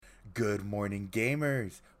Good morning,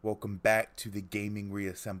 gamers. Welcome back to the Gaming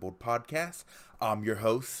Reassembled podcast. I'm your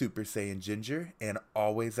host, Super Saiyan Ginger, and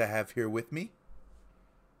always I have here with me.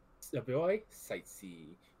 The boy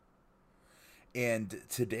Sightsee. And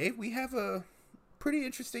today we have a pretty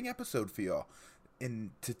interesting episode for y'all.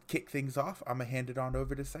 And to kick things off, I'm going to hand it on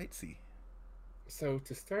over to Sightsee. So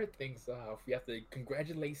to start things off, we have to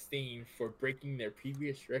congratulate Steam for breaking their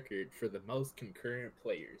previous record for the most concurrent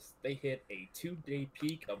players. They hit a 2-day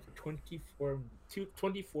peak of 24.8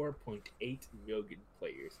 million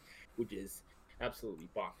players, which is absolutely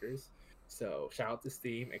bonkers. So shout out to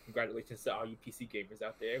Steam and congratulations to all you PC gamers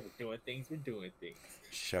out there. We're doing things.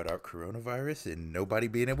 Shout out coronavirus and nobody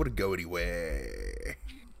being able to go anywhere.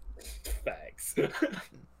 Facts.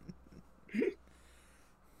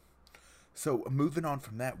 So, moving on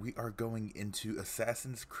from that, we are going into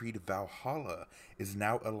Assassin's Creed Valhalla is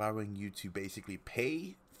now allowing you to basically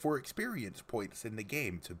pay for experience points in the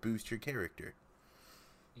game to boost your character.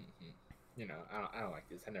 Mm-hmm. I don't like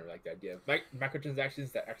this. I never liked the idea of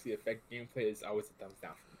microtransactions that actually affect gameplay. Is always a thumbs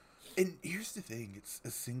down for me. And here's the thing, it's a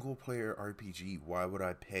single player RPG. Why would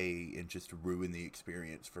I pay and just ruin the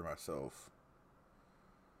experience for myself?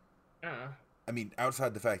 I mean,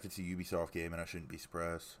 outside the fact it's a Ubisoft game and I shouldn't be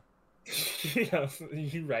surprised.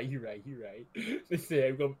 You're right. They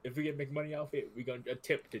say if we can make money off it, we're gonna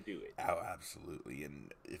attempt to do it. Oh, absolutely.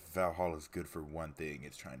 And if Valhalla is good for one thing,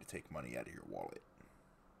 it's trying to take money out of your wallet.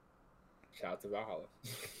 Shout out to Valhalla.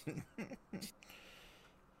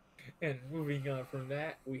 And moving on from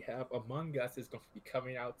that, we have Among Us is going to be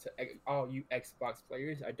coming out to all you Xbox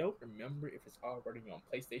players. I don't remember if it's already on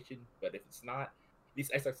PlayStation, but if it's not, these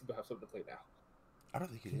Xbox people have something to play now. I don't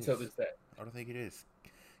think it is. So there's that. I don't think it is.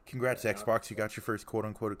 Congrats, Xbox. You got your first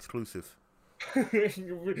quote-unquote exclusive. Heavy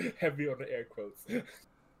on the air quotes.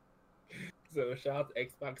 So shout out to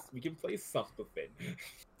Xbox. We can play something.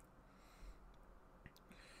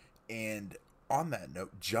 And on that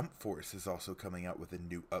note, Jump Force is also coming out with a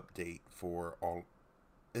new update for all...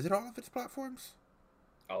 Is it all of its platforms?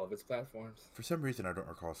 All of its platforms. For some reason, I don't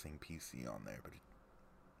recall seeing PC on there, but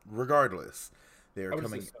regardless, they are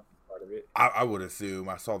coming... Part of it. I would assume.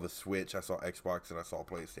 I saw the Switch, I saw Xbox, and I saw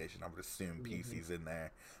PlayStation. I would assume PC's in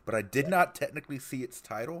there. But I did not technically see its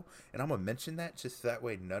title, and I'm going to mention that just that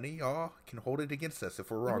way none of y'all can hold it against us if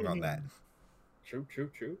we're wrong on that. True.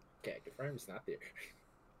 Can't confirm it's not there.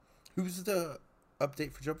 Who's the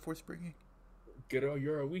update for Jump Force bringing? Good old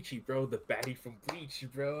Yoruichi, bro. The baddie from Bleach,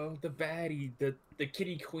 bro. The baddie. The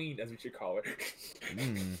kitty queen, as we should call her.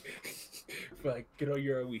 But good old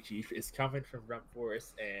Yoruichi is coming from Jump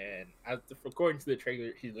Force, and according to the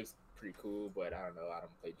trailer, he looks pretty cool, but I don't know. I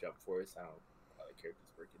don't play Jump Force. I don't know how the characters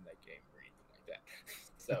work in that game or anything like that.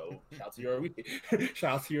 So, shout out to Yoruichi.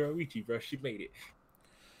 Shout out to Yoruichi, bro. She made it.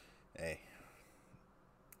 Hey.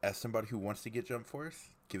 As somebody who wants to get Jump Force,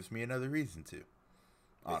 gives me another reason to.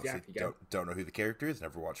 Honestly, don't know who the character is,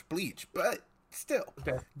 never watched Bleach, but still,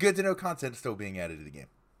 good to know content still being added to the game.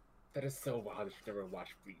 That is so wild that you've never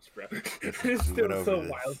watched Bleach, bro. It's still so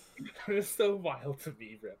wild. It's so wild to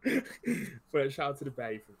me, bro. But shout out to the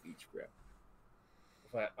baddie from Bleach, bro.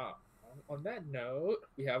 But on that note,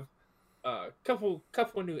 we have a couple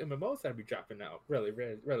new MMOs that'll be dropping out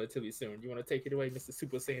relatively soon. You want to take it away, Mr.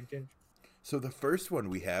 Super Saiyan Ginger? So the first one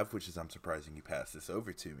we have, which is I'm surprising you passed this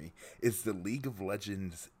over to me, is the League of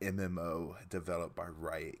Legends MMO developed by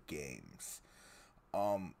Riot Games.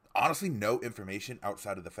 Honestly, no information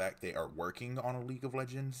outside of the fact they are working on a League of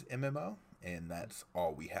Legends MMO, and that's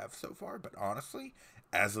all we have so far. But honestly,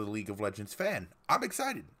 as a League of Legends fan, I'm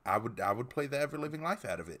excited. I would play the ever living life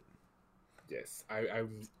out of it. Yes, I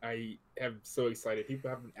am so excited. People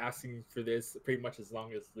have been asking for this pretty much as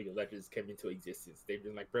long as League of Legends came into existence. They've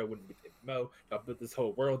been like, bro, when we get the MMO, I'll build this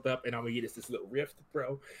whole world up, and I'm gonna get us this little rift,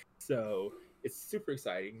 bro. So it's super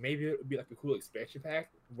exciting. Maybe it would be like a cool expansion pack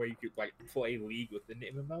where you could like play League within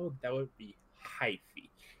the MMO. That would be hyphy.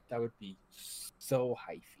 That would be so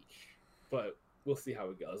hyphy. But we'll see how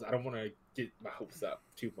it goes. I don't want to get my hopes up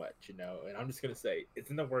too much, And I'm just gonna say it's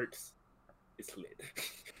in the works. It's lit.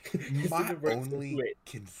 My only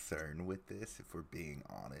concern with this, if we're being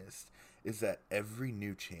honest, is that every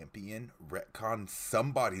new champion retcons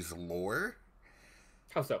somebody's lore.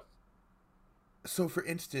 How so? So, for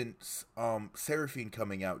instance, Seraphine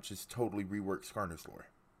coming out just totally reworked Skarner's lore.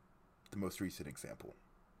 The most recent example.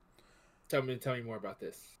 Tell me more about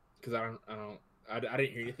this, because I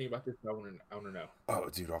didn't hear anything about this. I want to know. Oh,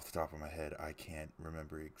 dude, off the top of my head, I can't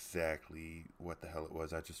remember exactly what the hell it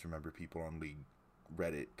was. I just remember people on League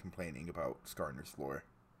Reddit complaining about Skarner's lore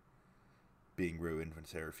being ruined when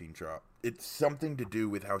Seraphine dropped. It's something to do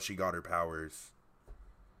with how she got her powers.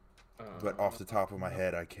 But off the top of my No.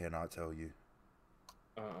 head, I cannot tell you.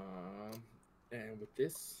 And with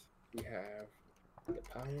this, we have the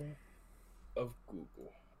power of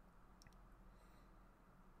Google.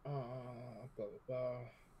 Blah blah blah.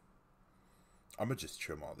 I'm gonna just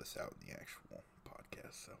trim all this out in the actual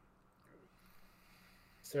podcast. So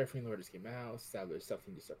Seraphine Lord just came out, established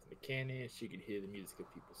something disrupting the canon. She could hear the music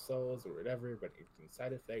of people's souls or whatever, but including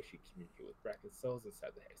side effects, she could communicate with Bracken's souls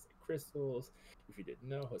inside the Hextech crystals. If you didn't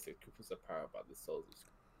know, Hextech crystals are powered by the souls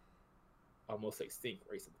of almost extinct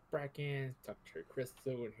race of the Bracken. Talk to her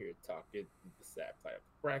crystal and hear her talking the sad plight of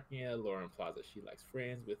the Bracken. Lauren implies that she likes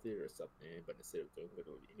friends with it or something, but instead of doing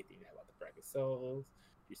literally anything about the Bracken souls,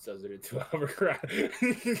 she sells it into a hovercraft.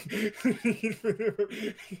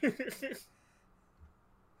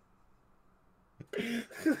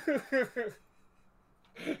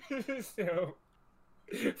 So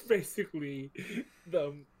basically,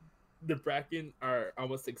 the Bracken are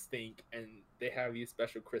almost extinct, and they have these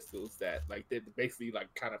special crystals that like they basically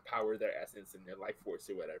like kind of power their essence and their life force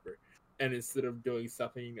or whatever. And instead of doing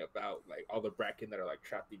something about like all the Bracken that are like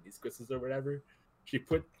trapped in these crystals or whatever, she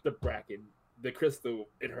put the Bracken, the crystal,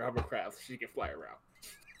 in her hovercraft so she can fly around.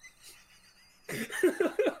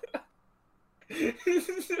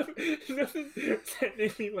 Nothing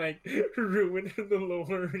technically like ruined the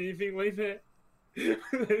lore or anything like that.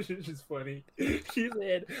 It's just funny. She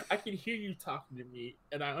said, I can hear you talking to me,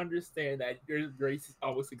 and I understand that your race is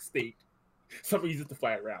almost extinct. So I'm gonna use it to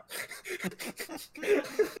fly around.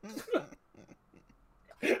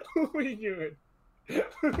 What are you doing?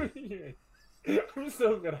 What are you doing? I'm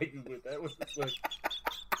so glad I googled that. What the fuck?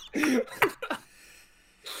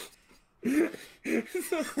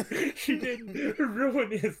 So she didn't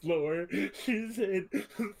ruin his lore. She said,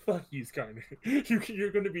 "Fuck you, Skynet.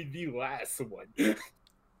 You're gonna be the last one."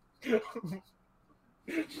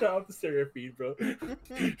 Shout out to Seraphine, bro.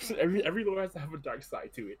 Every lore has to have a dark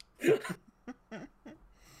side to it.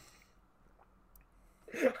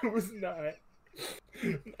 I was not.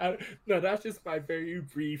 No, that's just my very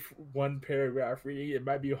brief one paragraph reading. It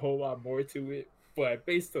might be a whole lot more to it, but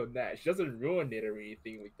based on that, she doesn't ruin it or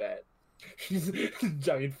anything like that. She's a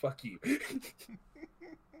giant fuck you.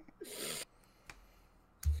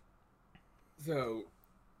 So,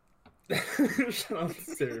 shout out to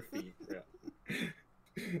Seraphine, bro.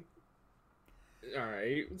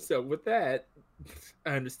 Alright, so with that,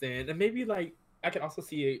 I understand. And maybe, like, I can also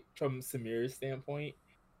see it from Samir's standpoint,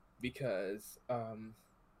 because,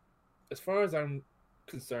 as far as I'm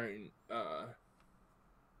concerned,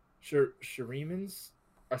 Shirimans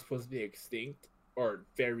are supposed to be extinct, or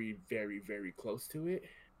very, very, very close to it.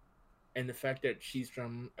 And the fact that she's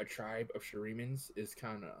from a tribe of Shirimans is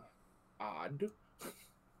kind of odd.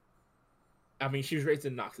 I mean, she was raised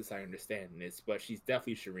in Noxus, I understand this, but she's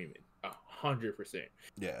definitely Shiriman, 100%.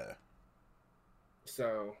 yeah,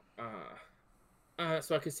 So,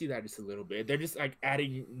 so I could see that just a little bit. They're just like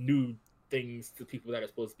adding new things to people that are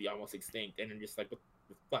supposed to be almost extinct, and I'm just like, what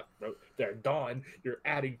the fuck, bro? They're gone. You're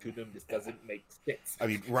adding to them. This doesn't make sense. I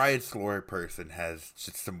mean, Riot's lore person has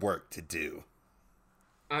just some work to do.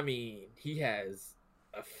 I mean, he has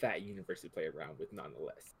a fat universe to play around with,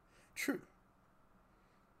 nonetheless. True.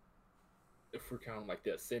 If we're counting like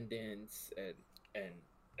the Ascendants and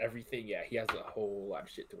everything, yeah, he has a whole lot of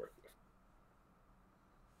shit to work with.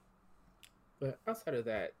 But outside of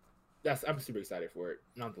that, I'm super excited for it.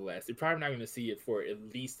 Nonetheless, you're probably not going to see it for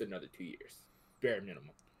at least another 2 years, bare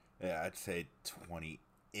minimum. Yeah, I'd say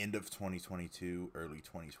end of 2022, early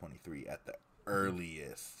 2023 at the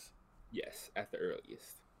earliest. Yes, at the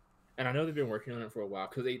earliest. And I know they've been working on it for a while,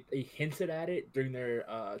 because they hinted at it during their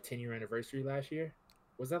 10-year anniversary last year.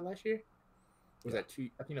 Was that last year? Was that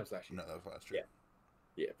I think that was last year. No, that was last year.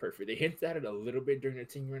 Yeah, perfect. They hinted at it a little bit during their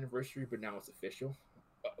 10-year anniversary, but now it's official.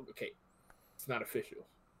 Okay, it's not official.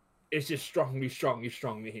 It's just strongly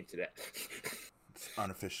hinted at. It's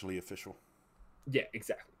unofficially official. Yeah,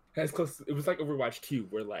 exactly. As close. It was like Overwatch 2,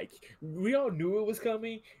 where like we all knew it was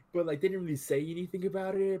coming, but like they didn't really say anything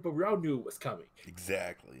about it, but we all knew it was coming.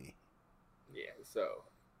 Exactly. Yeah, so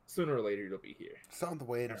sooner or later it'll be here. It's on the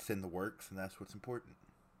way and it's in the works, and that's what's important.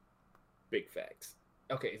 Big facts.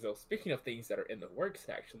 Okay, so speaking of things that are in the works,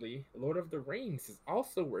 actually, Lord of the Rings is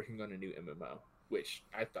also working on a new MMO, which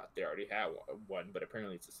I thought they already had one, but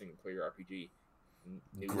apparently it's a single-player RPG.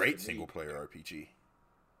 Great single-player RPG.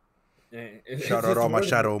 And Shout out all my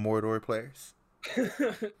Shadow of Mordor players.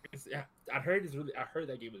 Yeah, I heard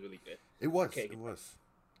that game was really good. It was. It was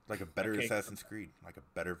like a better Assassin's Creed, like a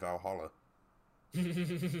better Valhalla.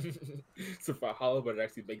 So Valhalla, but it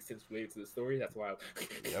actually makes sense related to the story. That's wild.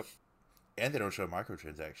 Yep. And they don't show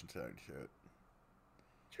microtransactions. They don't show it.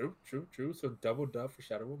 True, true, true. So double dub for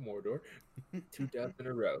Shadow of Mordor, 2 dubs in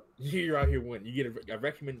a row. You're out here winning. You get a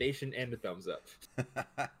recommendation and a thumbs up.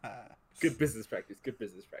 Good business practice. Good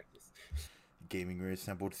business practice. Gaming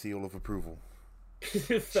reassembled seal of approval.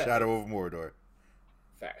 Facts. Shadow of Mordor.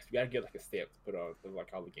 Facts. We gotta get like a stamp to put on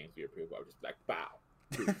like all the games we approve. I'll just be like, bow.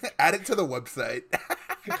 Add it to the website.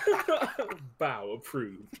 Bow,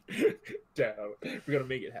 approved. Down. We're gonna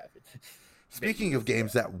make it happen. Speaking of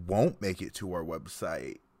games that won't make it to our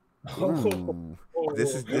website,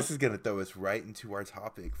 this is gonna throw us right into our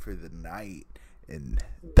topic for the night, and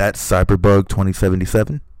that's Cyberbug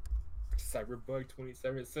 2077. Cyberbug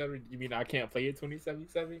 2077. You mean I can't play it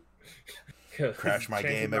 2077? Crash my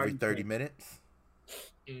game every 30 minutes.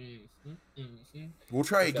 We'll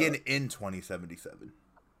try again in 2077.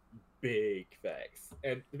 Big facts.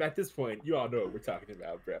 And at this point, you all know what we're talking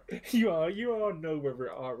about, bro. You all know where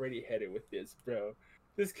we're already headed with this, bro.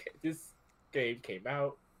 This game came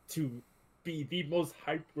out to be the most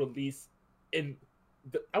hyped release in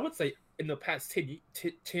I would say in the past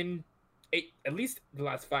 10 8, at least the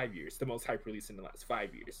last 5 years, the most hyped release in the last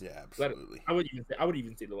 5 years. Yeah, absolutely. I would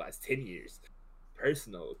even say the last 10 years.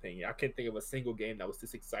 Personal opinion, I can't think of a single game that was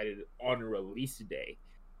this excited on a release day.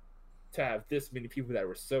 To have this many people that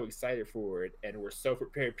were so excited for it and were so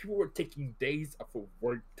prepared. People were taking days off of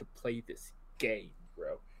work to play this game,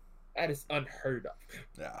 bro. That is unheard of.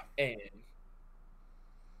 Yeah. And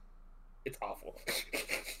it's awful.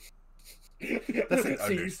 That's an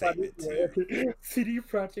understatement, too. CD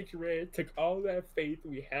Projekt Red took all that faith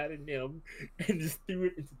we had in them and just threw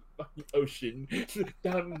it into the fucking ocean,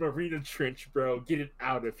 down the Marina Trench, bro. Get it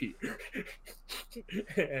out of here.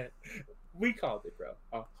 We called it, bro.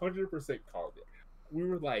 100% called it. We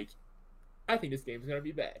were like, I think this game is going to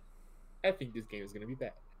be bad. I think this game is going to be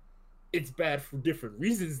bad. It's bad for different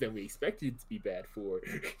reasons than we expected it to be bad for.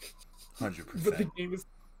 100%. But the game is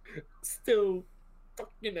still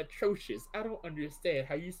fucking atrocious. I don't understand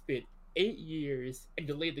how you spent 8 years and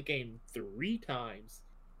delayed the game 3 times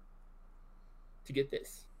to get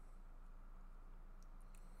this.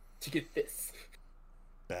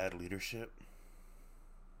 Bad leadership.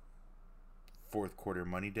 Fourth quarter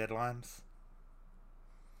money deadlines.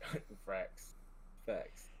 Facts.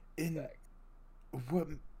 And what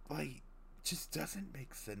just doesn't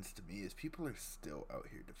make sense to me is people are still out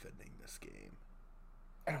here defending this game.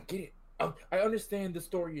 I don't get it. I understand the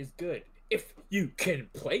story is good if you can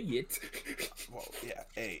play it. Well, yeah.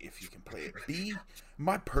 A, if you can play it. B,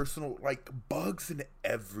 my personal bugs and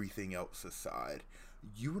everything else aside,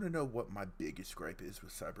 you want to know what my biggest gripe is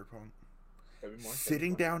with Cyberpunk?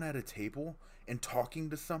 Sitting down at a table and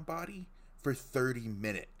talking to somebody for 30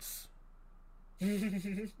 minutes.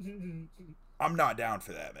 I'm not down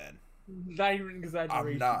for that, man. Not even an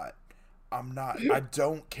exaggeration. I'm not. I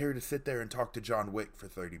don't care to sit there and talk to John Wick for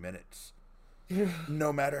 30 minutes.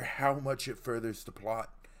 No matter how much it furthers the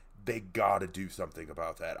plot, they gotta do something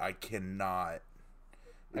about that. I cannot.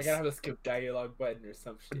 I gotta have a skip dialogue button or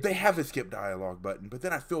some shit. They have a skip dialogue button, but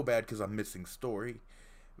then I feel bad because I'm missing story.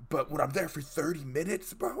 But when I'm there for 30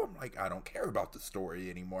 minutes, bro, I'm like, I don't care about the story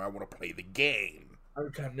anymore. I want to play the game.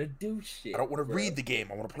 I'm trying to do shit. I don't want to read the game.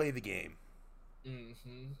 I want to play the game.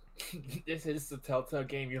 This is a Telltale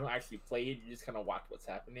game. You don't actually play it. You just kind of watch what's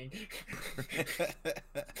happening.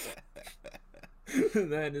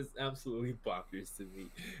 That is absolutely bonkers to me.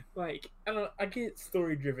 I get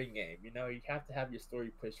story-driven game. You have to have your story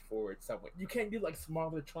pushed forward somewhere. You can't do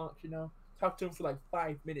smaller chunks. Talk to them for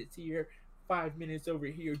 5 minutes here, 5 minutes over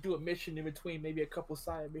here, do a mission in between, maybe a couple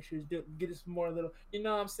side missions, get us more little, what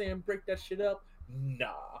I'm saying, break that shit up.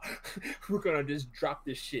 Nah, we're gonna just drop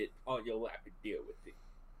this shit on your lap and deal with it.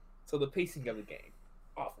 So the pacing of the game,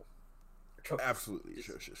 awful. Atrocious. Absolutely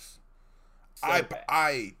atrocious. So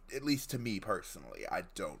I, at least to me personally, I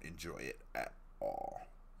don't enjoy it at all.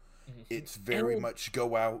 Mm-hmm. It's very much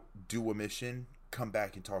go out, do a mission, come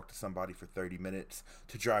back and talk to somebody for 30 minutes,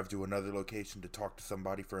 to drive to another location to talk to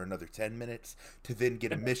somebody for another 10 minutes, to then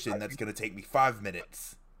get a mission that's going to take me 5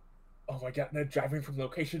 minutes. Oh my god, now driving from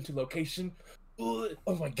location to location. Oh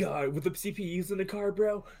my god, with the CPUs in the car,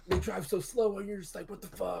 bro, they drive so slow and you're just like, what the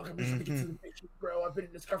fuck? I'm just trying to get to the mission, bro. I've been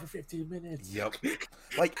in this car for 15 minutes. Yep.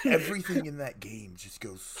 Everything in that game just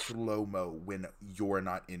goes slow-mo when you're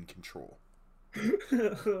not in control.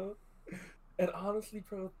 And honestly,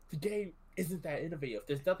 bro, the game isn't that innovative.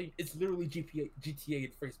 There's nothing. It's literally GTA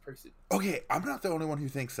in first person. Okay, I'm not the only one who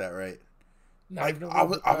thinks that, right? No, I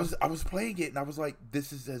was playing it and I was like, this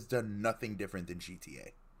has done nothing different than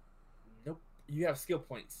GTA. Nope. You have skill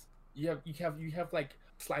points. You have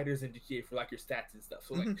sliders in GTA for your stats and stuff.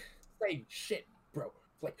 So same shit, bro.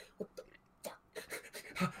 What the fuck?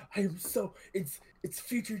 I am so it's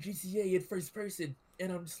future GTA in first person,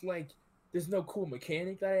 and I'm just like, there's no cool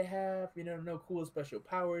mechanic that I have, no cool special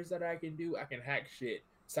powers that I can do. I can hack shit.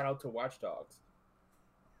 Shout out to Watch Dogs,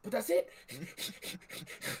 but that's it.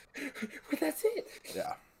 But that's it.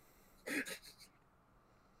 Yeah.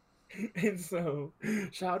 And so,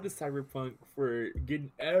 shout out to Cyberpunk for getting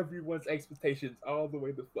everyone's expectations all the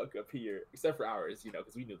way the fuck up here, except for ours,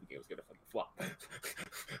 because we knew the game was gonna fucking flop.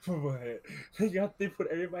 But they put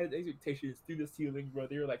everybody's expectations through the ceiling, bro.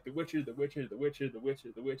 They were like, The Witcher, The Witcher, The Witcher, The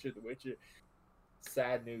Witcher, The Witcher, The Witcher.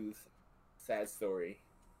 Sad news, sad story.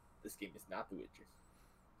 This game is not The Witcher.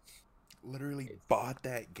 Literally bought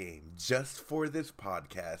that game just for this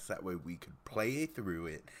podcast. That way we could play through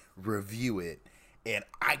it, review it, and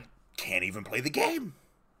I can't even play the game.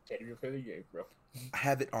 Can't even play the game, bro. I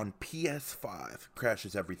have it on PS5.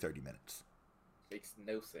 Crashes every 30 minutes. Makes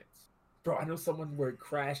no sense. Bro, I know someone where it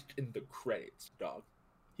crashed in the credits, dog.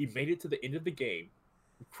 He made it to the end of the game,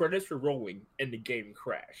 the credits were rolling, and the game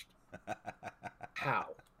crashed. How?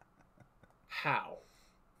 How?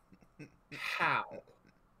 How?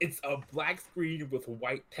 It's a black screen with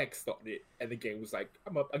white text on it, and the game was like,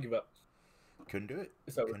 I'm up, I give up. Couldn't do it.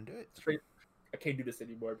 So Couldn't do it. Straight, I can't do this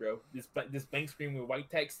anymore, bro. This blank screen with white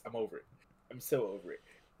text, I'm over it. I'm so over it.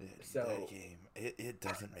 That game, it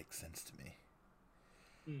doesn't make sense to me.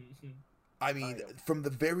 Mm-hmm. I mean, from the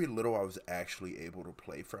very little I was actually able to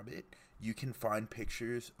play from it, you can find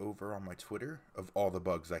pictures over on my Twitter of all the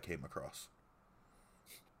bugs I came across.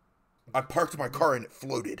 I parked my car and it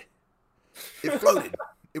floated. It floated.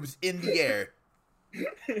 It was in the air.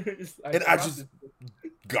 And I just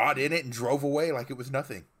got in it and drove away like it was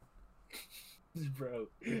nothing. Bro,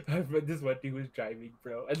 this one dude was driving,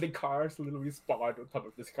 bro, and the cars literally spawned on top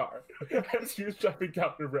of this car as he was driving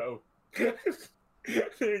down the road.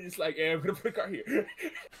 They're just like, "Hey, I'm gonna put a car here."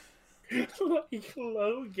 Like,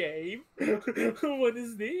 hello, game. What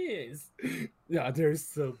is this? Yeah, there's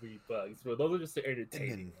so many bugs, bro. Those are just the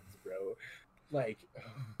entertaining ones, bro. Like,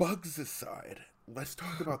 bugs aside, let's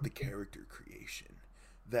talk about the character creation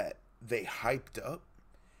that they hyped up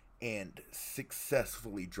and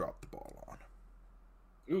successfully dropped the ball on.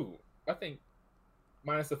 Ooh, I think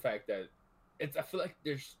minus the fact that I feel like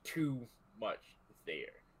there's too much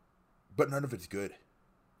there. But none of it's good.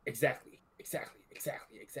 Exactly. It's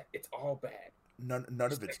all bad. None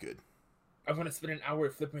of it's good. I want to spend an hour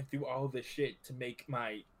flipping through all this shit to make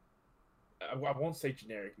my... I won't say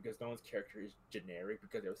generic because no one's character is generic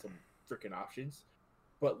because there were some freaking options.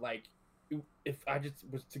 But, like, if I just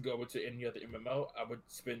was to go into any other MMO, I would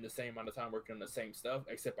spend the same amount of time working on the same stuff,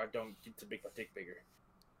 except I don't get to make my dick bigger.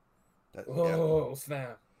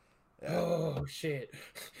 Snap. Yeah. Oh, shit.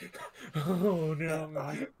 Oh,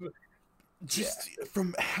 no. Just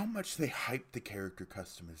from how much they hyped the character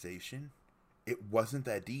customization, it wasn't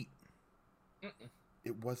that deep. Mm-mm.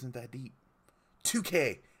 It wasn't that deep.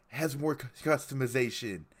 2K has more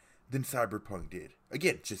customization than Cyberpunk did.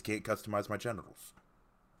 Again, just can't customize my genitals.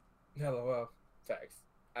 Hello, facts.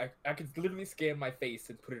 I could literally scan my face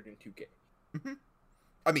and put it in 2K. Mm-hmm.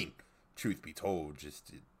 I mean, truth be told, just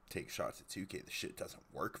to take shots at 2K, the shit doesn't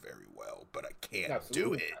work very well, but I can't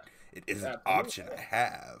do it. It is an option I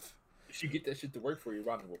have. You should get that shit to work for you.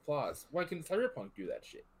 Round of applause. Why can't Cyberpunk do that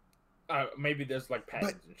shit? Maybe there's like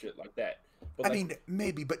patents and shit like that. But, I mean,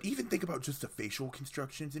 maybe, but even think about just the facial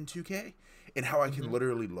constructions in 2K and how I can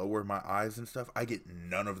literally lower my eyes and stuff. I get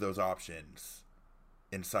none of those options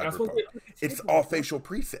in Cyberpunk. It's all facial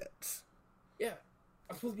presets. Yeah.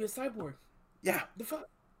 I'm supposed to be a cyborg. Yeah. The fuck?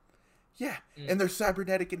 Yeah. And there's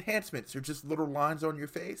cybernetic enhancements. They're just little lines on your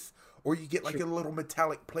face, or you get like a little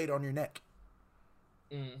metallic plate on your neck.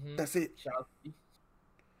 Mm-hmm. That's it.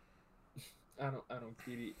 I don't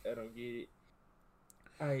get it.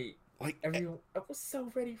 I was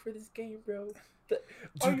so ready for this game, bro.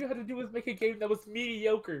 All you had to do was make a game that was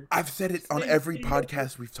mediocre. I've said it on every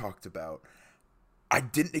podcast we've talked about. I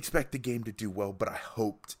didn't expect the game to do well, but I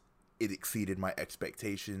hoped it exceeded my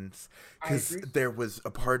expectations. Because there was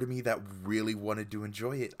a part of me that really wanted to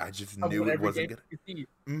enjoy it. I just knew it wasn't going to.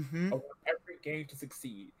 I want every game to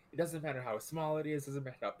succeed. It doesn't matter how small it is. It doesn't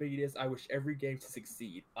matter how big it is. I wish every game to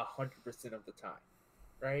succeed 100% of the time.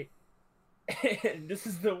 Right? And this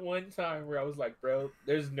is the one time where I was like, bro,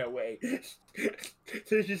 there's no way.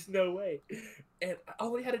 There's just no way. And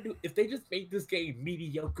all they had to do, if they just made this game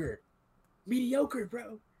mediocre,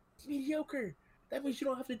 bro, mediocre, that means you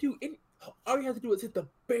don't have to do any. All you have to do is hit the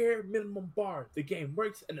bare minimum bar. The game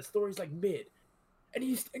works and the story's like mid, and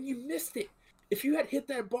you missed it. If you had hit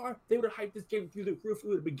that bar, they would have hyped this game through the roof. It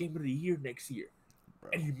would have been Game of the Year next year, bro.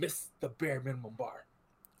 And you missed the bare minimum bar.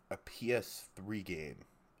 A PS3 game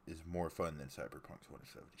is more fun than Cyberpunk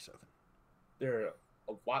 2077. There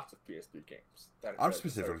are lots of PS3 games. That I'm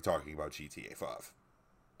specifically talking about GTA 5.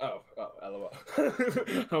 Oh, LOL.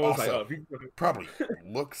 I was Also, like, probably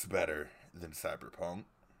looks better than Cyberpunk,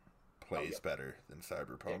 plays yeah. better than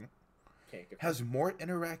Cyberpunk, Can't has more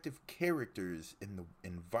interactive characters in the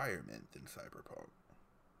environment than Cyberpunk.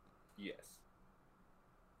 Yes.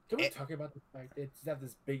 Can we talk about the fact that it's not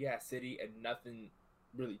this big ass city and nothing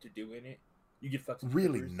really to do in it? You get fucked.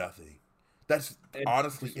 Really nothing. That's and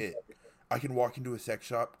honestly it. I can walk into a sex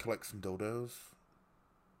shop, collect some dildos,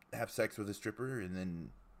 have sex with a stripper, and then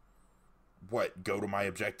go to my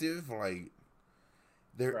objective? Like,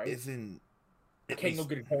 there isn't. I can't go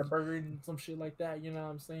get a hamburger and some shit like that. You know what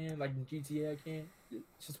I'm saying? Like in GTA, I can't.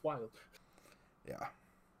 It's just wild. Yeah.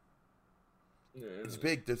 It's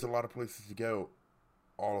big. There's a lot of places to go.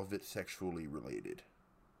 All of it sexually related.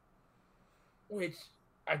 Which,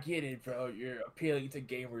 I get it, bro. You're appealing to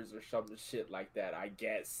gamers or some shit like that. I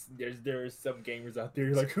guess there's some gamers out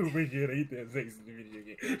there like, oh my god, I hate that sex in the video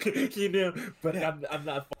game, you know. But yeah. I'm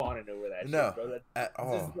not fawning over that. No, shit, bro. at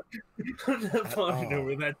all. I'm not fawning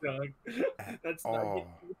over that, dog. That's all. not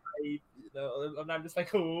getting hype. You know, I'm not just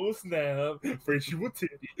like, oh snap, friendship with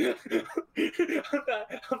titty.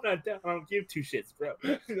 I'm not down. I don't give two shits, bro.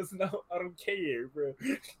 I don't care, bro.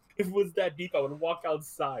 If it was that deep, I would walk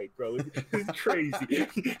outside, bro. It's crazy.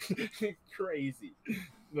 Crazy.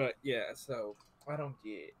 But yeah, so I don't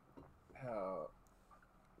get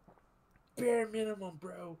bare minimum,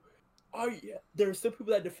 bro. Oh yeah, there are still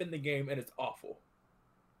people that defend the game and it's awful.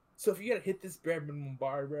 So if you gotta hit this bare minimum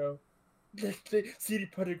bar, bro, the CD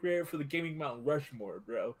Projekt Red for the gaming Mount Rushmore,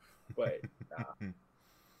 bro. But nah.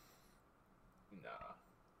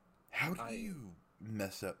 How do you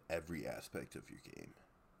mess up every aspect of your game?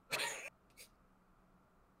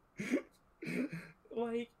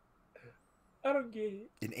 Like, I don't get it.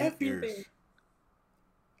 In 8 years,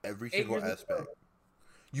 every single aspect.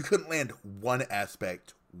 You couldn't land one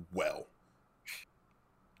aspect well.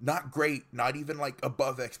 Not great, not even like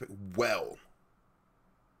above expect. Well.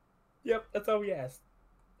 Yep, that's all we asked.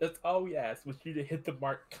 That's all we asked was you to hit the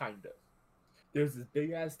mark, kind of. There's this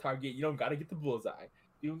big ass target. You don't gotta get the bullseye.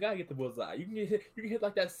 You don't gotta get the bullseye. You can hit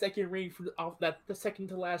like that second ring off the second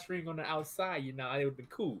to last ring on the outside. You know, it would have been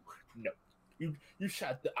cool. No, you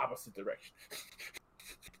shot the opposite direction.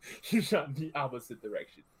 You shot the opposite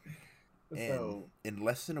direction. And in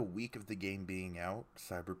less than a week of the game being out,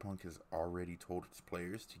 Cyberpunk has already told its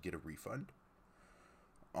players to get a refund.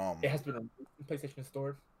 It has been removed from the PlayStation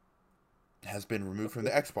Store. Has been removed from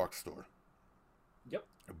the Xbox Store. Yep.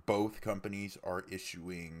 Both companies are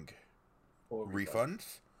issuing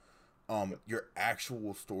refunds. Your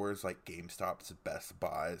actual stores like GameStop's, Best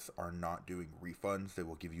Buys are not doing refunds. They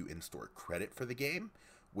will give you in-store credit for the game,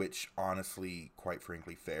 which honestly, quite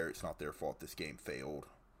frankly, fair. It's not their fault this game failed.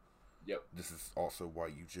 Yep. This is also why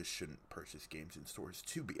you just shouldn't purchase games in stores,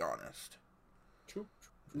 to be honest. True.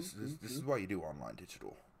 This is why you do online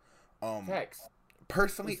digital. Facts.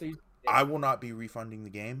 Personally, I will not be refunding the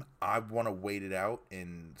game. I want to wait it out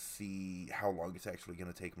and see how long it's actually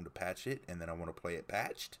going to take them to patch it, and then I want to play it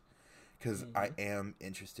patched. Because I am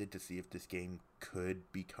interested to see if this game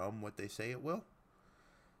could become what they say it will.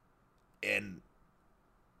 And,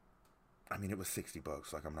 I mean, it was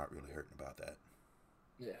 $60. Like, I'm not really hurting about that.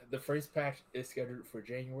 Yeah, the first patch is scheduled for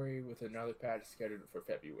January with another patch scheduled for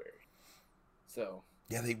February. So.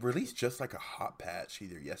 Yeah, they released just like a hot patch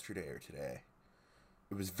either yesterday or today.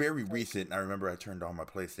 It was very recent, and I remember I turned on my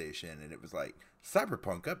PlayStation, and it was like,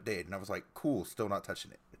 Cyberpunk update, and I was like, cool, still not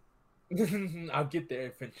touching it. I'll get there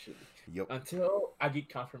eventually. Yep. Until I get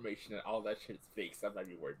confirmation that all that shit's fake, so I'm not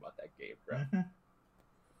even worried about that game, bro.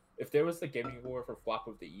 If there was a gaming award for flop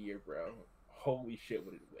of the year, bro, holy shit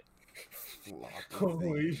would it win.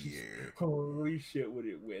 Holy shit would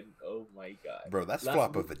it win. Oh my god. Bro, that's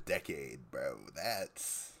flop of a decade, bro.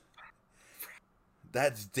 That's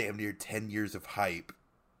damn near 10 years of hype.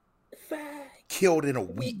 Fact. Killed in a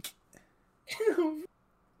week.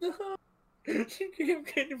 You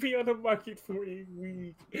can't be on the market for a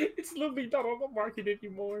week. It's literally not on the market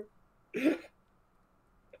anymore.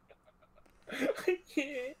 I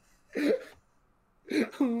can't.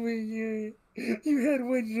 Oh my god. You had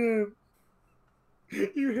one job.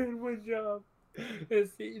 You had one job. And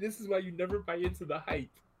see, this is why you never buy into the hype.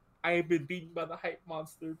 I have been beaten by the hype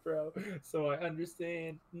monster, bro. So I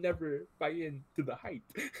understand. Never buy into the hype.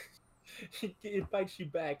 It bites you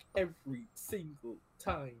back every single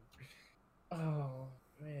time. Oh,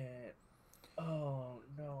 man. Oh,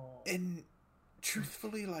 no. And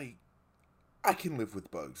truthfully, like, I can live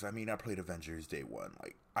with bugs. I mean, I played Avengers Day 1.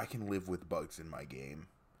 Like, I can live with bugs in my game.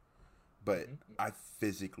 but Mhm. I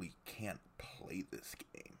physically can't play this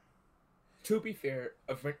game. To be fair,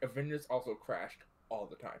 Avengers also crashed all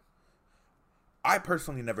the time. I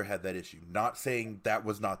personally never had that issue. Not saying that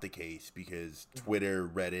was not the case, because Twitter,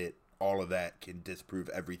 Reddit, all of that can disprove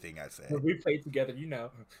everything I say. When we played together, you know.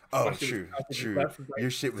 Oh, my shit was true, crashing true. left and right Your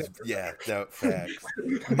shit was, center. yeah, no, facts.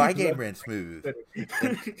 My game Left ran smooth. and And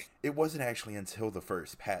center. it wasn't actually until the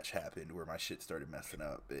first patch happened where my shit started messing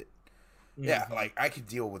up. Yeah, Mhm. like, I could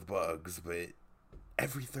deal with bugs, but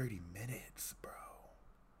every 30 minutes, bro.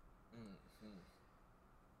 Mhm.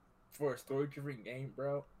 For a story-driven game,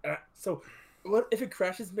 bro. So, what if it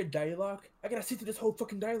crashes mid-dialogue? I gotta sit through this whole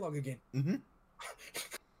fucking dialogue again. Mm-hmm.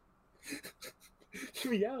 Get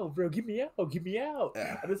me out, bro. Get me out. Get me out.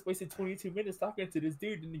 Yeah. I just wasted 22 minutes talking to this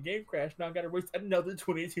dude in the game crash. Now I gotta waste another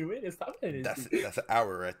 22 minutes talking to this dude. That's an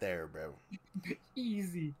hour right there, bro.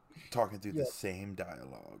 Easy. Talking through Yeah. the same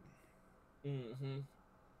dialogue. Mm-hmm.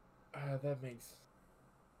 That makes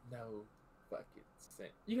no fucking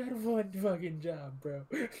sense. You had one fucking job, bro.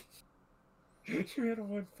 You had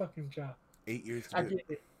one fucking job. 8 years to I do get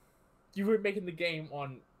it. it. You were making the game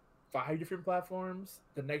on 5 different platforms,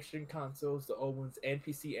 the next gen consoles, the old ones, and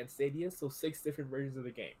PC and Stadia, so 6 different versions of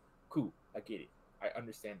the game. Cool, I get it. I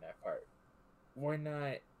understand that part. Why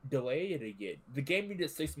not delay it again? The game needed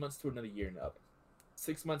 6 months to another year in the oven.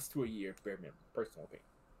 6 months to a year, bare minimum, personal opinion.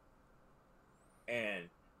 And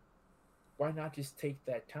why not just take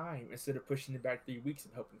that time instead of pushing it back 3 weeks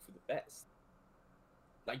and hoping for the best?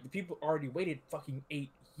 Like, the people already waited fucking 8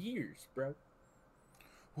 years, bro.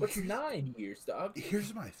 Well, What's 9 years, dog?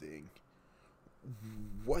 Here's my thing.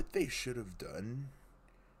 What they should have done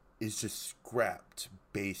is just scrapped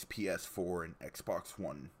base PS4 and Xbox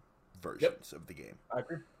One versions of the game. I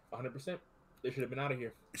agree, 100%. They should have been out of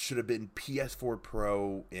here. It should have been PS4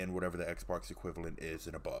 Pro and whatever the Xbox equivalent is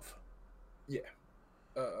and above. Yeah.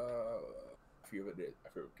 I forget what it is. I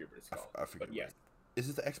forget what it's called. I forget. But yes. Is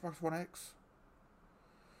it the Xbox One X?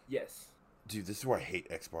 Yes. Dude, this is why I hate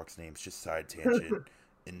Xbox names. Just side tangent.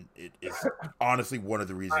 And it is honestly one of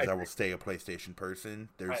the reasons I will stay a PlayStation person.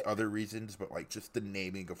 There's other reasons, but like just the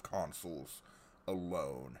naming of consoles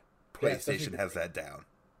alone, PlayStation has that down.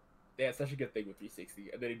 They had such a good thing with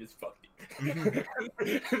 360, and then they just fucked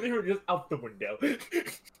it. They were just out the window.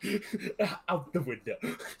 Out the window.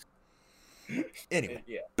 Anyway,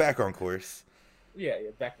 Yeah. back on course. Yeah,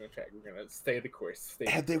 back on the track. We're gonna stay the course.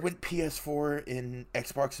 Had they went PS4 in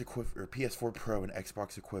Xbox equivalent, or PS4 Pro and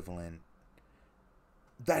Xbox equivalent,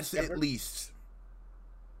 that's at least,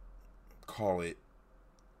 call it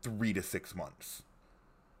 3 to 6 months,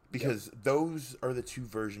 because those are the two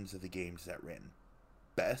versions of the games that ran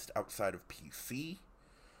best outside of PC.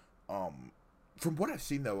 From what I've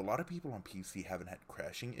seen though, a lot of people on PC haven't had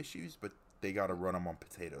crashing issues, but they gotta run them on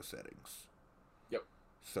potato settings. Yep.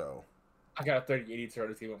 So I got a 3080 to run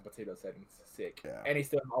this game on potato settings. Sick. Yeah. And they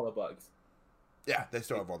still have all the bugs. yeah, they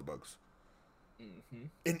still have all the bugs. Mm-hmm.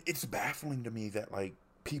 And it's baffling to me that like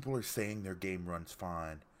people are saying their game runs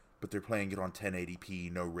fine, but they're playing it on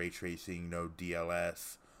 1080p, no ray tracing, no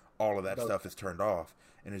DLS, all of that stuff is turned off.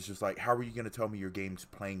 And it's just like, how are you going to tell me your game's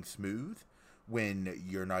playing smooth when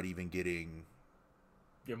you're not even getting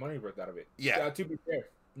Your money worth out of it. Yeah. To be fair,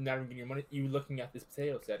 not even getting your money. You looking at this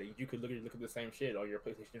potato setting, you could literally look at the same shit on your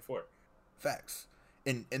PlayStation 4. facts?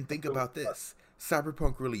 And think about this.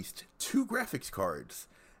 Cyberpunk released 2 graphics cards,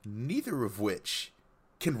 neither of which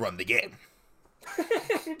can run the game.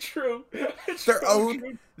 True.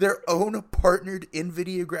 Their own partnered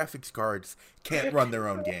NVIDIA graphics cards can't run their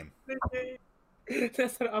own game.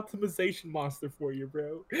 That's an optimization monster for you,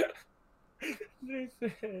 bro. They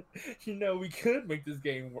said, we could make this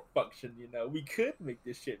game function. We could make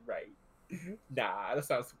this shit right. Nah, that's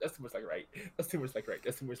too much like right. That's too much like right.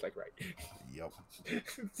 That's too much like right. Yep.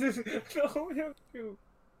 No.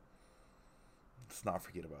 Let's not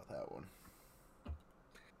forget about that one.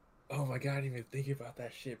 Oh my god, I didn't even think about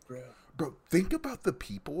that shit, bro. Bro, think about the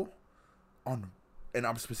people on, and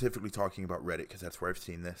I'm specifically talking about Reddit because that's where I've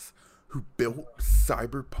seen this, who built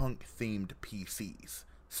cyberpunk themed PCs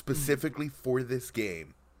specifically for this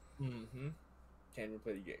game. Mm-hmm. Can't even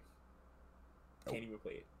play the game. Oh. Can't even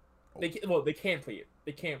play it. Oh. They can play it.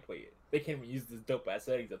 They can't play it. They can't even use this dope ass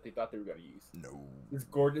settings that they thought they were gonna use. No. This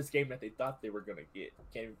gorgeous game that they thought they were gonna get.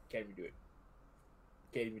 Can't even do it.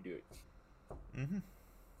 Can't even do it. Mm-hmm.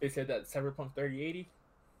 They said that Cyberpunk 3080,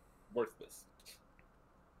 worthless.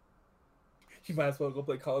 You might as well go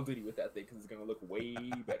play Call of Duty with that thing because it's gonna look way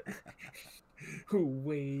better.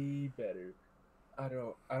 Way better. I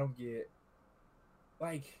don't get,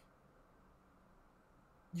 like,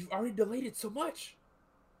 you've already delayed it so much.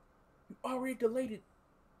 You already delayed it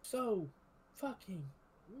so fucking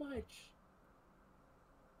much.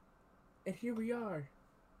 And here we are.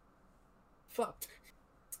 Fucked.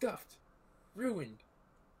 Scuffed. Ruined.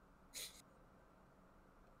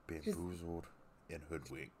 Bamboozled and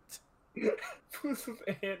hoodwinked. Bamboozled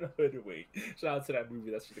and hoodwinked. Shout out to that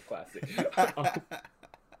movie. That's just a classic.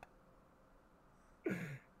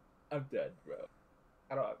 I'm done, bro.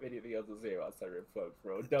 I don't have anything else to say about Cyberpunk,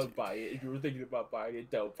 bro. Don't buy it. If you were thinking about buying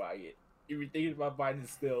it, don't buy it. If you're thinking about buying it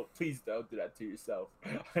still, please don't do that to yourself.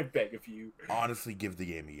 I beg of you. Honestly, give the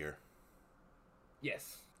game a year.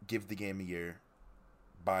 Yes. Give the game a year.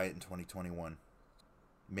 Buy it in 2021.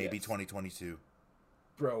 Maybe Yes. 2022.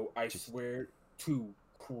 Bro, I swear to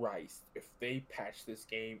Christ, if they patch this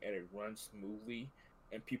game and it runs smoothly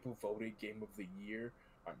and people voted Game of the Year,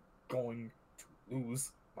 I'm going to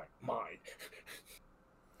lose my mind.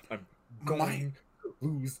 I'm going to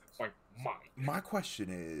lose my mind. My question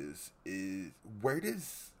is where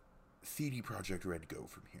does CD Projekt Red go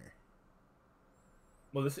from here?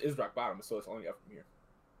 Well, this is rock bottom, so it's only up from here.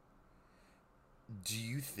 Do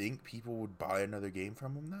you think people would buy another game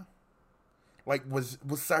from them though? Like, was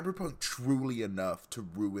Cyberpunk truly enough to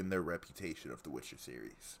ruin their reputation of the Witcher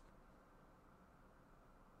series?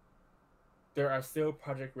 There are still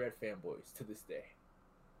Project Red fanboys to this day.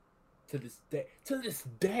 To this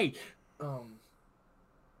day.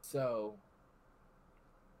 So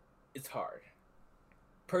it's hard.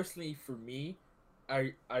 Personally, for me,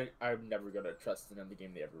 I'm never gonna trust another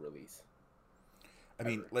game they ever release. I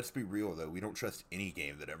mean, let's be real though. We don't trust any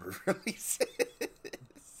game that ever releases.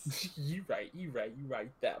 You right.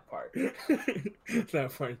 That part.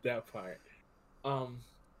 that part.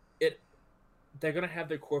 They're gonna have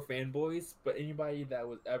their core fanboys, but anybody that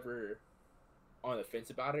was ever on the fence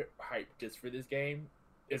about it, hyped just for this game,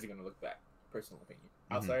 isn't gonna look back. Personal opinion.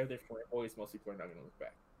 Outside of their fanboys, most people are not gonna look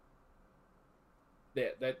back.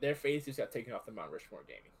 Their face just got taken off the Mount Rushmore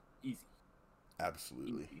gaming. Easy.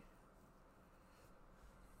 Absolutely. Easy.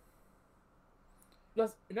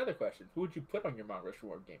 Plus, another question: who would you put on your Mount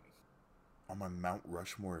Rushmore of gaming? On my Mount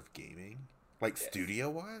Rushmore of gaming, like Yes. studio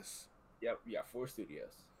wise. Yep, yeah, 4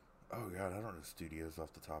 studios. Oh god, I don't know studios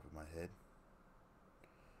off the top of my head.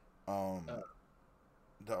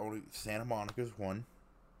 The only Santa Monica's one.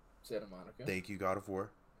 Santa Monica. Thank you, God of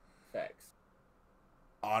War. Facts.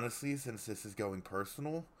 Honestly, since this is going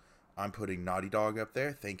personal, I'm putting Naughty Dog up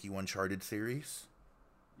there. Thank you, Uncharted series.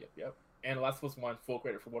 Yep. And The Last of Us 1, full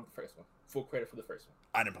credit for the first one. Full credit for the first one.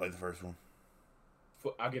 I didn't play the first one.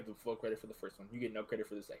 I'll give them full credit for the first one. You get no credit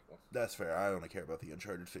for the second one. That's fair. I only care about the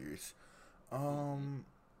Uncharted series. I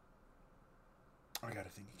gotta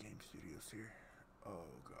think of game studios here. Oh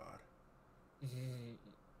god.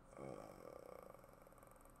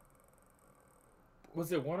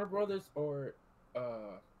 Was it Warner Brothers or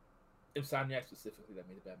Insomniac specifically that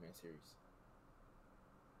made the Batman series?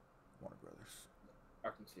 Warner Brothers.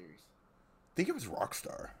 Arkham series. I think it was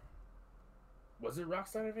Rockstar. Was it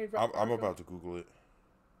Rockstar that made I'm about to Google it.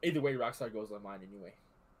 Either way, Rockstar goes on mine anyway.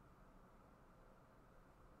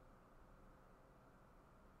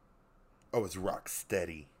 Oh, it's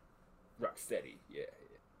Rocksteady. Rocksteady, yeah.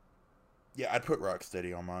 Yeah, I'd put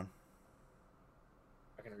Rocksteady on mine.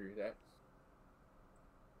 I can agree with that.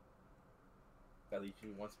 That leaves you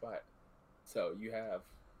in one spot. So you have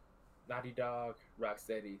Naughty Dog,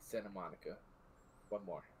 Rocksteady, Santa Monica. One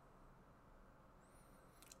more.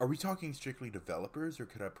 Are we talking strictly developers, or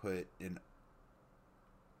could I put an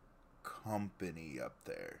company up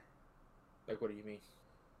there? Like, what do you mean?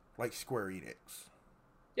 Like Square Enix.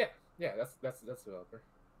 Yeah, that's developer.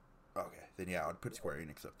 Okay, then yeah, I'd put Square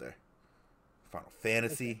Enix up there. Final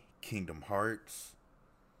Fantasy, Kingdom Hearts.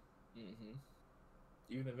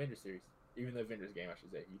 Even the Avengers series. Even the Avengers game, I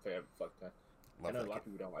should say. You play a fuck ton. I know a lot of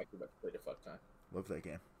people don't like it, but play the fuck ton. Love that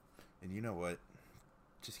game. And you know what?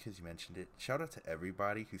 Just because you mentioned it, shout out to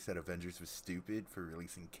everybody who said Avengers was stupid for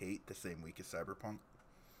releasing Kate the same week as Cyberpunk.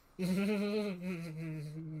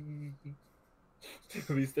 At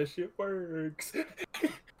least that shit works.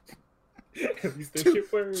 At least that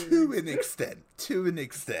shit works. To an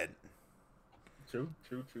extent. True.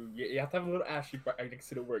 You have to have a little asterisk next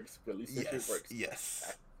to the works, but at least that shit works.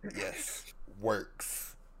 Yes.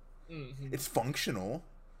 Works. It's functional.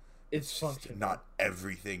 It's functional. Not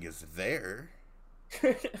everything is there.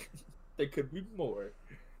 There could be more.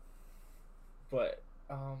 But,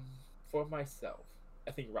 for myself,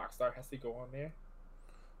 I think Rockstar has to go on there.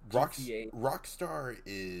 GTA. Rockstar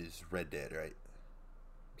is Red Dead, right?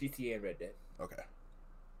 GTA and Red Dead. Okay.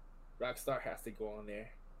 Rockstar has to go on there.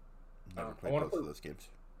 Never played both of those games.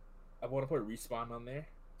 I want to put Respawn on there.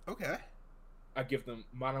 Okay. I give them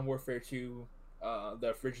Modern Warfare 2,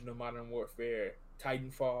 the original Modern Warfare,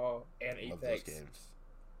 Titanfall, and Apex. Love those games.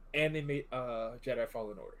 And they made Jedi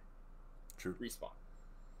Fallen Order. True.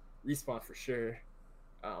 Respawn for sure.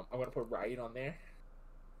 I'm gonna put Riot on there.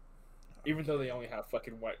 Even though they only have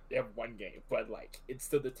they have one game, but like it's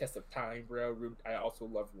still the test of time, bro. I also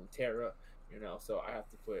love Runeterra, so I have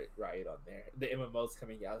to put Riot on there. The MMO's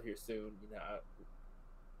coming out here soon,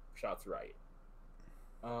 shout out to Riot.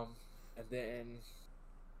 And then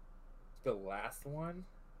the last one.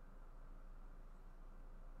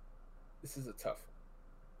 This is a tough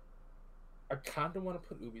one. I kind of want to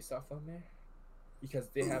put Ubisoft on there because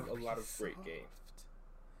they have a lot of great games.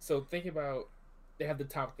 So think about, they have the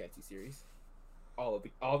Tom Clancy series, all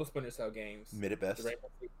the Splinter Cell games. Mid at best.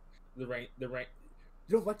 The rank.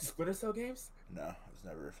 You don't like the Splinter Cell games? No, I was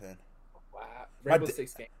never a fan. Wow. Rainbow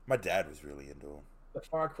Six games. My dad was really into them. The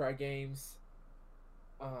Far Cry games.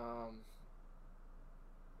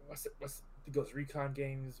 What's the Ghost Recon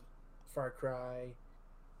games? Far Cry.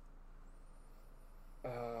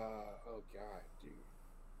 Oh god, dude.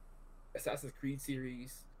 Assassin's Creed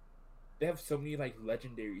series. They have so many like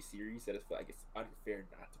legendary series that I feel like it's unfair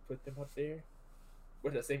not to put them up there.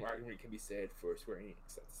 But the same argument can be said for Square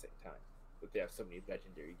Enix at the same time. But they have so many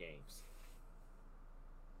legendary games.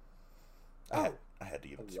 I had to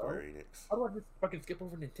give it to Square Enix. How do I just fucking skip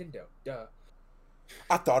over Nintendo? Duh.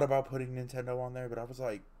 I thought about putting Nintendo on there, but I was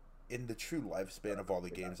like, in the true lifespan of all the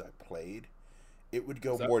games I played, it would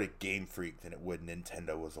go more to Game Freak than it would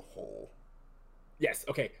Nintendo as a whole. Yes,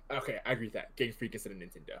 okay, I agree with that. Game Freak instead of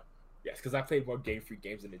Nintendo. Yes, because I played more Game Freak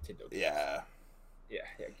games than Nintendo games. Yeah. Yeah,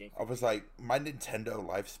 Game Freak. I was like, my Nintendo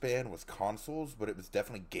lifespan was consoles, but it was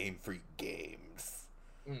definitely Game Freak games.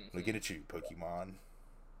 Mm-hmm. Looking at you, Pokemon.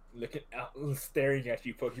 Looking out, staring at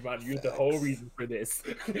you, Pokemon. You're the whole reason for this.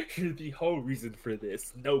 You're the whole reason for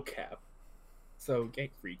this. No cap. So, Game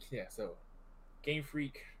Freak, yeah, so Game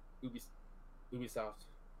Freak, Ubisoft,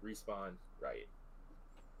 Respawn, Riot.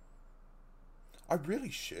 I really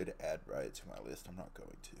should add Riot to my list. I'm not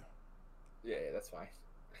going to. Yeah, that's fine.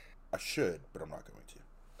 I should, but I'm not going to.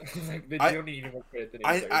 They don't need any more credit than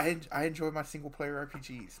I enjoy my single player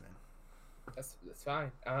RPGs, man. That's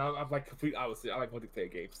fine. I'm like complete opposite. I like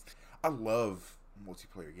multiplayer games. I love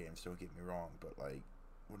multiplayer games. Don't get me wrong, but like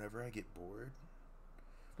whenever I get bored,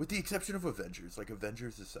 with the exception of Avengers, like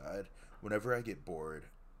Avengers aside, whenever I get bored,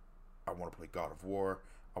 I want to play God of War.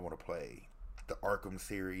 I want to play the Arkham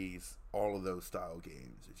series. All of those style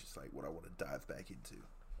games. It's just like what I want to dive back into.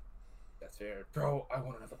 That's fair, bro. I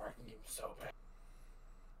want another Arkham game so bad.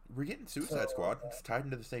 We're getting Suicide Squad. It's tied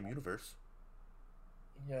into the same universe.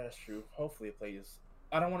 Yeah, that's true. Hopefully it plays.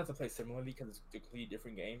 I don't want it to play similarly because it's a completely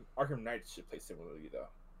different game. Arkham Knight should play similarly though.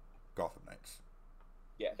 Gotham Knights.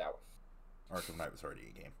 Yeah, that one. Arkham Knight was already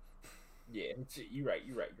a game. Yeah, you're right.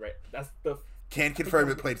 That's the. Can confirm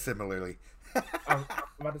it played similarly. I'm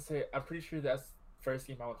about to say. I'm pretty sure that's first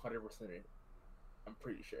game I 100% in. I'm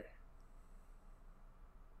pretty sure.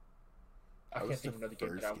 I can't think of another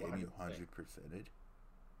game that I 100%.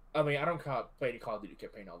 I mean, I don't play any Call of Duty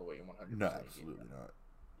campaign all the way in 100%. No, absolutely not.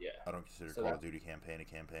 Yeah. I don't consider Call of Duty campaign a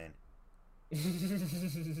campaign.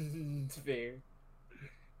 It's fair.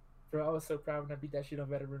 Bro, I was so proud when I beat that shit on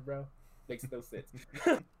Veteran, bro. Makes no sense.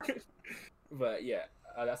 But yeah,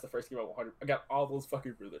 that's the first game I 100. I got all those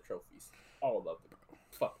fucking ruler trophies. All of them.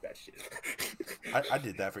 Fuck that shit. I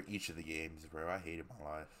did that for each of the games, bro. I hated my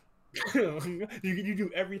life. you do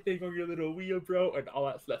everything on your little wheel, bro, and all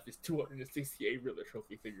that's left is 268 Riddler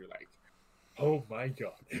trophies, and you're like, oh my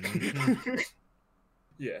god.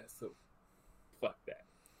 Yeah, so fuck that.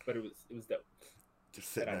 But it was dope.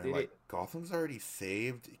 Just sitting there like, Gotham's already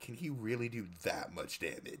saved. Can he really do that much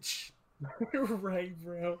damage? Right,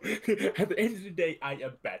 bro. At the end of the day, I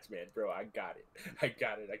am Batman, bro. I got it.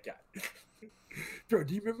 Bro,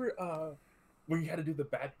 do you remember when you had to do the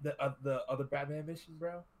other Batman mission,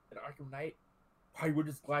 bro? In Arkham Knight? How you were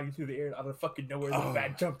just gliding through the air and out of fucking nowhere, the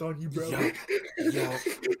bat jumped on you, bro. Yo.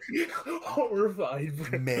 Horrified,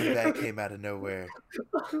 bro. Man, that came out of nowhere.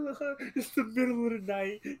 It's the middle of the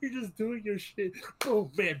night. You're just doing your shit.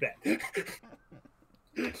 Oh, man, bat.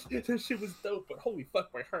 That shit was dope, but holy fuck,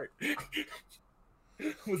 my heart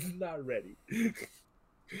was not ready.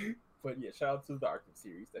 But yeah, shout out to the Arkham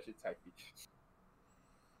series. That shit's hype.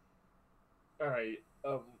 Alright,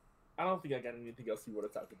 I don't think I got anything else you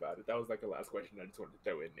want to talk about. That was like the last question I just wanted to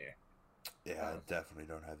throw in there. Yeah, I definitely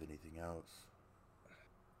don't have anything else.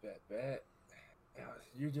 Bet.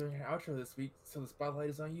 You're doing your outro this week, so the spotlight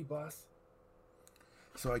is on you, boss.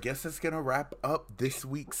 So I guess that's gonna wrap up this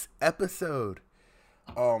week's episode.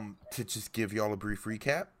 To just give y'all a brief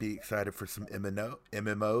recap, be excited for some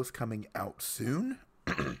MMOs coming out soon.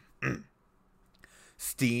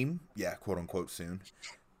 Steam, yeah, quote unquote soon.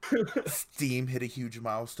 Steam hit a huge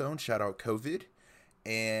milestone. Shout out COVID.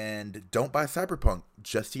 And don't buy Cyberpunk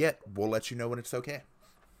just yet. We'll let you know when it's okay.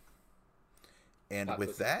 And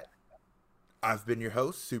with that, I've been your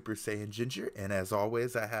host, Super Saiyan Ginger. And as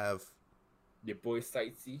always, I have your boy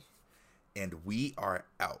Sightsee. And we are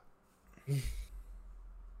out.